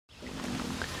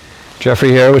Jeffrey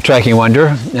here with Tracking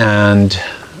Wonder and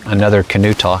another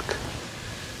Canoe Talk.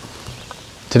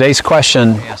 Today's question,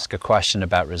 I ask a question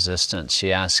about resistance.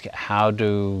 She asked, how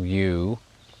do you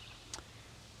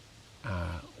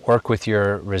work with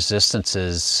your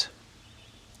resistances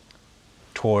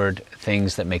toward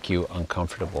things that make you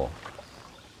uncomfortable?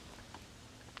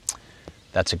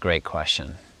 That's a great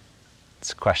question.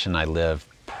 It's a question I live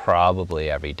probably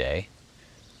every day,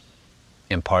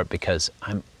 in part because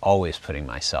I'm always putting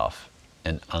myself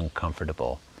in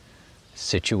uncomfortable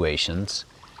situations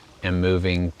and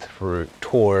moving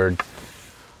toward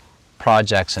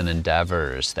projects and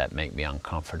endeavors that make me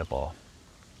uncomfortable.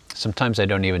 Sometimes I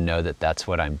don't even know that that's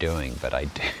what I'm doing, but I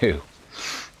do.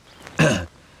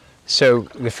 So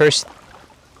the first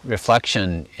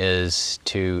reflection is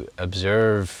to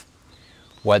observe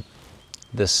what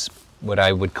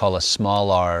I would call a small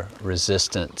r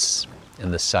resistance in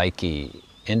the psyche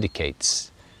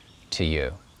indicates to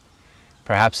you.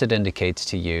 Perhaps it indicates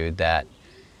to you that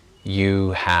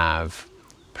you have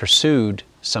pursued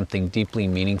something deeply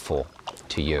meaningful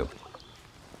to you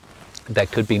that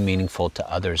could be meaningful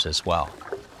to others as well.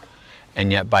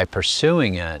 And yet by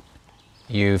pursuing it,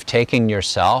 you've taken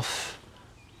yourself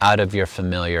out of your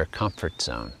familiar comfort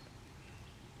zone.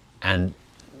 And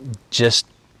just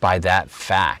by that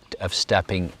fact of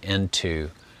stepping into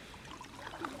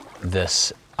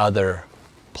this other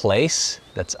place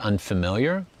that's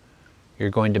unfamiliar, you're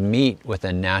going to meet with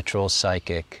a natural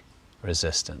psychic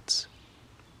resistance.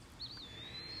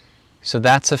 So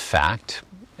that's a fact.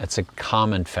 It's a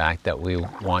common fact that we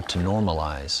want to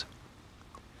normalize.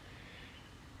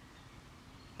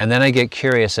 And then I get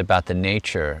curious about the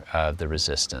nature of the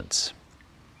resistance.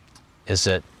 Is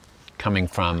it coming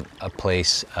from a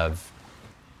place of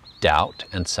doubt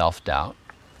and self-doubt?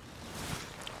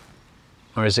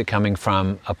 Or is it coming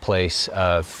from a place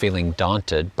of feeling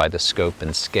daunted by the scope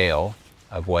and scale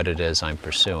of what it is I'm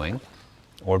pursuing,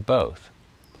 or both?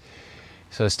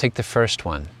 So let's take the first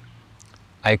one.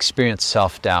 I experience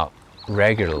self-doubt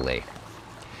regularly,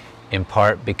 in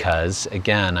part because,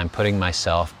 again, I'm putting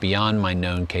myself beyond my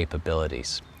known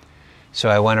capabilities. So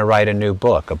I want to write a new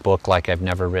book, a book like I've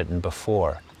never written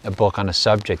before, a book on a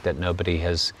subject that nobody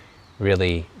has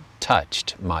really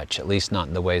touched much, at least not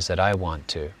in the ways that I want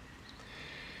to.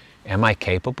 Am I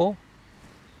capable?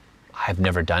 I've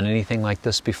never done anything like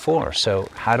this before, so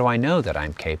how do I know that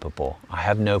I'm capable? I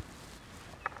have no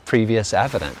previous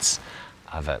evidence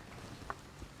of it.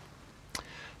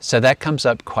 So that comes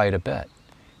up quite a bit.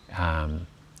 And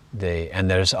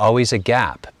there's always a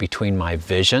gap between my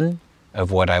vision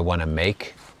of what I want to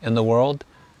make in the world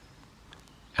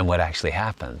and what actually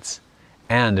happens.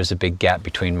 And there's a big gap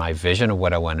between my vision of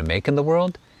what I want to make in the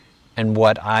world and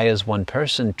what I as one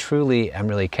person truly am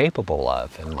really capable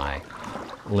of in my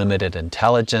limited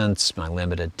intelligence, my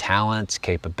limited talents,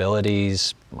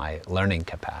 capabilities, my learning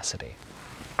capacity.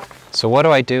 So what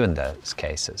do I do in those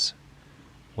cases?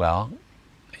 Well,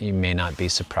 you may not be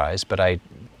surprised, but I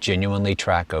genuinely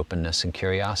track openness and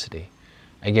curiosity.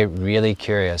 I get really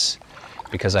curious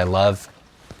because I love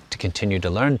to continue to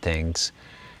learn things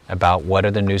about what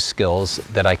are the new skills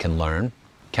that I can learn.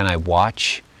 Can I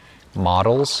watch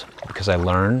models because I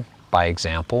learn by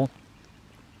example?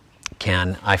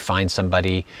 Can I find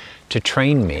somebody to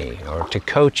train me or to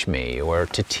coach me or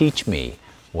to teach me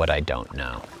what I don't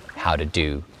know how to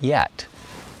do yet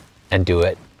and do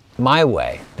it my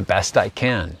way, the best I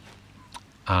can?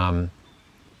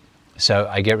 So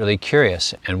I get really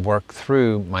curious and work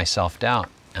through my self-doubt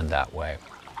in that way.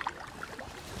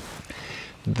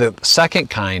 The second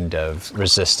kind of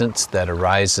resistance that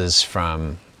arises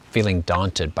from feeling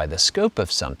daunted by the scope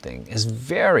of something is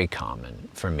very common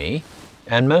for me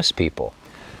and most people.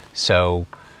 So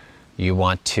you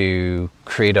want to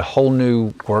create a whole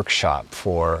new workshop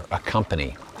for a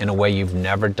company in a way you've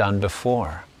never done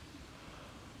before.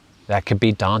 That could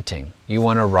be daunting. You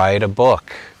want to write a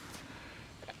book.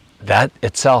 That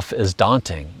itself is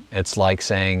daunting. It's like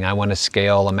saying, I want to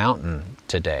scale a mountain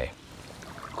today.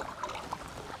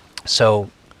 So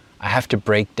I have to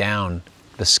break down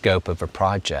the scope of a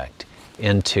project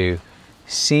into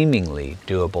seemingly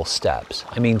doable steps.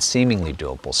 I mean seemingly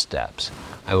doable steps.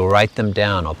 I will write them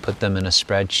down. I'll put them in a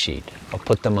spreadsheet. I'll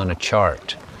put them on a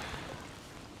chart.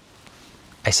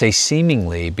 I say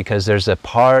seemingly because there's a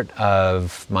part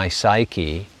of my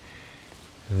psyche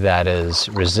that is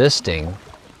resisting,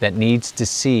 that needs to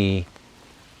see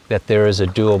that there is a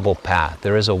doable path.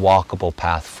 There is a walkable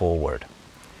path forward.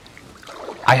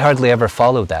 I hardly ever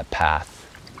follow that path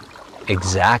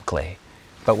exactly,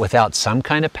 but without some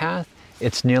kind of path,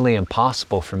 it's nearly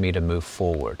impossible for me to move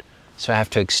forward. So I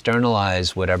have to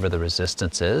externalize whatever the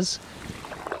resistance is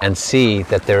and see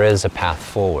that there is a path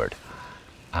forward.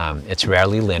 It's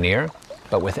rarely linear,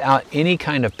 but without any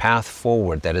kind of path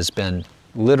forward that has been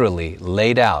literally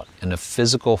laid out in a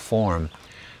physical form,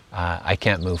 I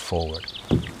can't move forward.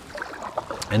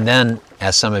 And then,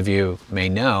 as some of you may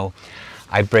know,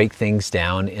 I break things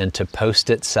down into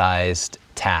post-it sized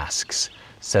tasks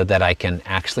so that I can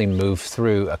actually move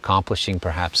through accomplishing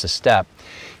perhaps a step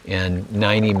in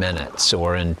 90 minutes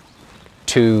or in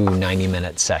 2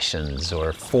 90-minute sessions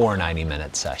or 4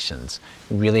 90-minute sessions.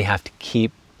 You really have to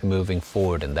keep moving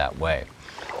forward in that way.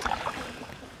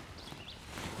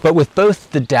 But with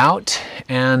both the doubt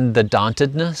and the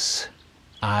dauntedness,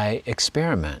 I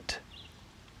experiment.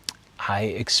 I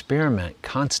experiment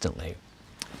constantly.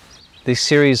 These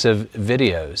series of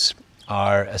videos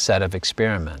are a set of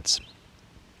experiments.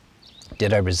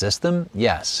 Did I resist them?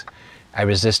 Yes. I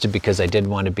resisted because I didn't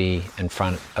want to be in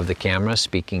front of the camera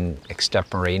speaking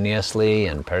extemporaneously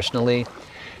and personally.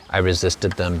 I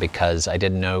resisted them because I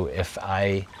didn't know if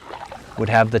I would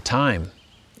have the time.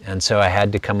 And so I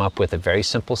had to come up with a very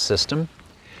simple system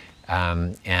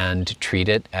and treat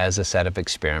it as a set of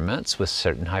experiments with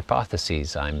certain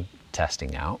hypotheses I'm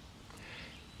testing out.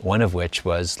 One of which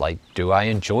was like, do I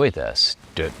enjoy this?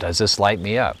 Does this light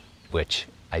me up? Which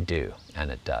I do, and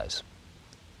it does.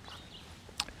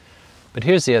 But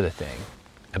here's the other thing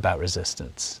about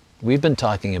resistance. We've been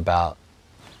talking about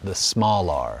the small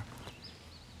r,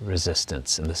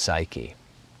 resistance in the psyche.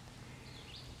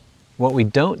 What we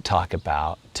don't talk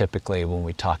about typically when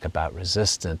we talk about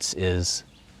resistance is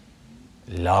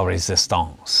la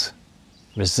résistance.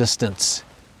 Resistance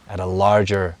at a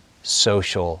larger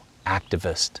social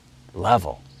activist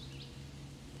level.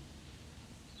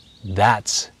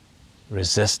 That's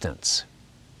resistance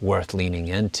worth leaning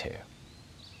into.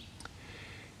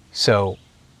 So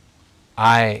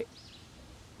I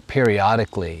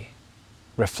periodically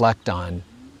reflect on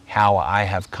how I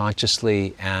have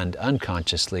consciously and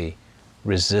unconsciously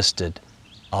resisted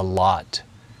a lot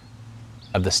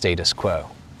of the status quo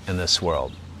in this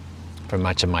world for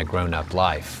much of my grown-up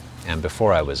life and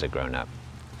before I was a grown-up.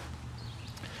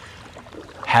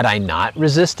 Had I not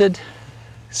resisted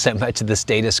so much of the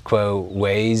status quo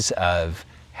ways of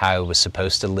how I was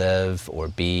supposed to live or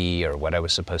be or what I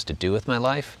was supposed to do with my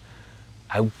life,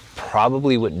 I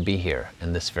probably wouldn't be here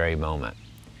in this very moment.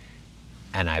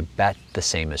 And I bet the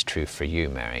same is true for you,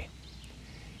 Mary.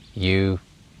 You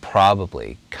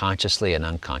probably, consciously and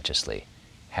unconsciously,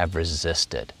 have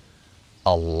resisted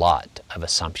a lot of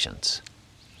assumptions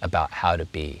about how to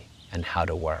be and how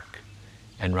to work.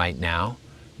 And right now,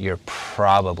 you're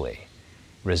probably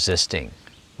resisting,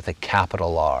 with a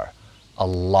capital R, a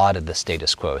lot of the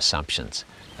status quo assumptions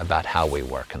about how we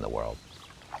work in the world,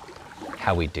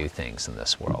 how we do things in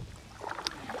this world.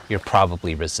 You're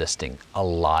probably resisting a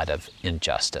lot of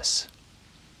injustice.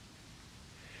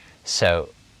 So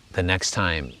the next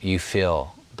time you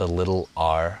feel the little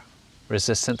r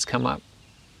resistance come up,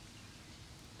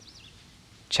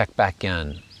 check back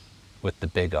in with the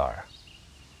big R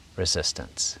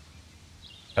resistance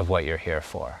of what you're here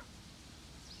for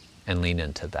and lean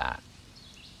into that.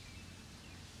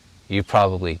 You've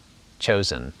probably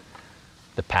chosen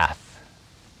the path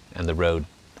and the road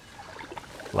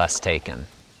less taken.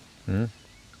 And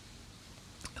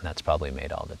that's probably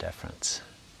made all the difference.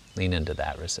 Lean into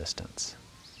that resistance.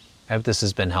 I hope this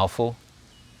has been helpful.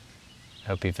 I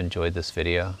hope you've enjoyed this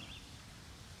video.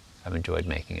 I've enjoyed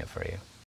making it for you.